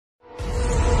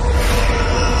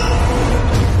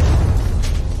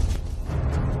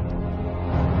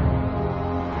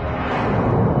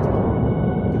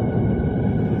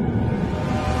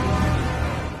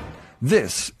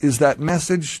This is that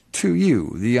message to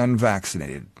you, the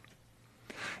unvaccinated.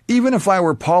 Even if I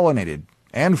were pollinated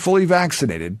and fully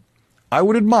vaccinated, I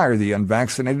would admire the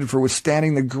unvaccinated for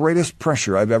withstanding the greatest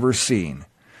pressure I've ever seen.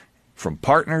 From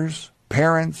partners,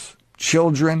 parents,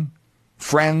 children,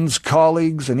 friends,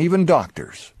 colleagues, and even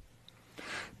doctors.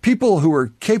 People who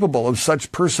are capable of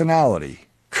such personality,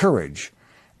 courage,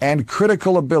 and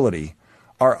critical ability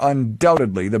are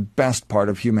undoubtedly the best part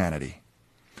of humanity.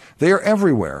 They are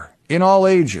everywhere, in all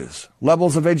ages,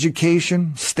 levels of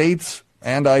education, states,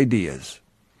 and ideas.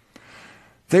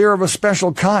 They are of a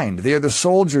special kind. They are the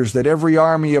soldiers that every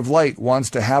army of light wants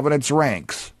to have in its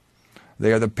ranks.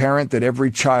 They are the parent that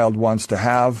every child wants to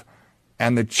have,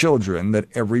 and the children that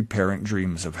every parent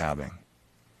dreams of having.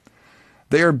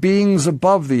 They are beings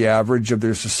above the average of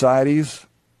their societies.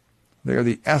 They are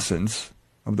the essence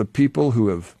of the people who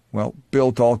have,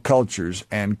 built all cultures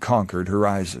and conquered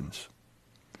horizons.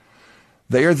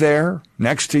 They are there,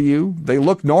 next to you. They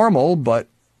look normal, but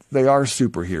they are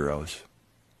superheroes.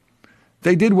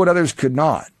 They did what others could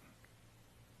not.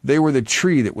 They were the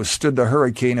tree that withstood the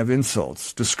hurricane of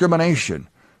insults, discrimination,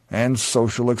 and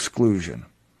social exclusion.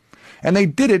 And they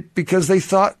did it because they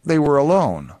thought they were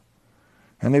alone.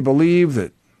 And they believed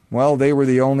that, they were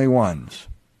the only ones.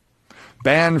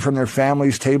 Banned from their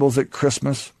families' tables at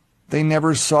Christmas, they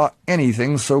never saw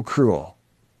anything so cruel.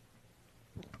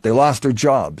 They lost their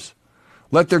jobs,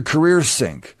 let their careers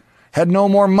sink, had no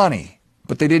more money,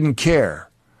 but they didn't care.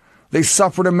 They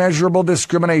suffered immeasurable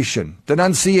discrimination,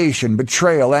 denunciation,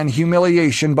 betrayal, and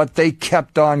humiliation, but they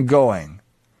kept on going.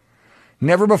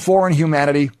 Never before in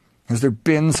humanity has there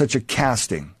been such a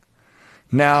casting.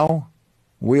 Now,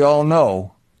 we all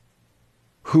know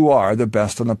who are the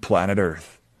best on the planet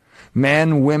Earth.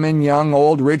 Men, women, young,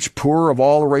 old, rich, poor, of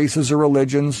all races or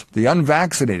religions, the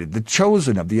unvaccinated, the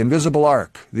chosen of the invisible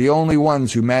ark, the only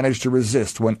ones who managed to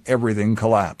resist when everything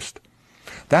collapsed.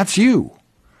 That's you.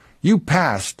 You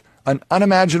passed an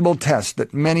unimaginable test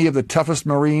that many of the toughest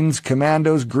Marines,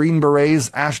 commandos, Green Berets,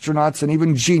 astronauts, and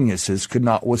even geniuses could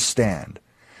not withstand.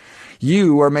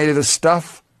 You are made of the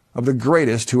stuff of the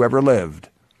greatest who ever lived.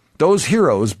 Those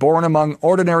heroes born among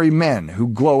ordinary men who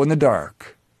glow in the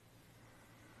dark.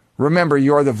 Remember,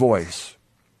 you're the voice,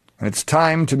 and it's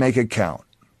time to make it count.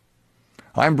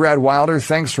 I'm Brad Wilder.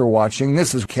 Thanks for watching.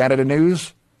 This is Canada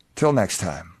News. Till next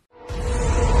time.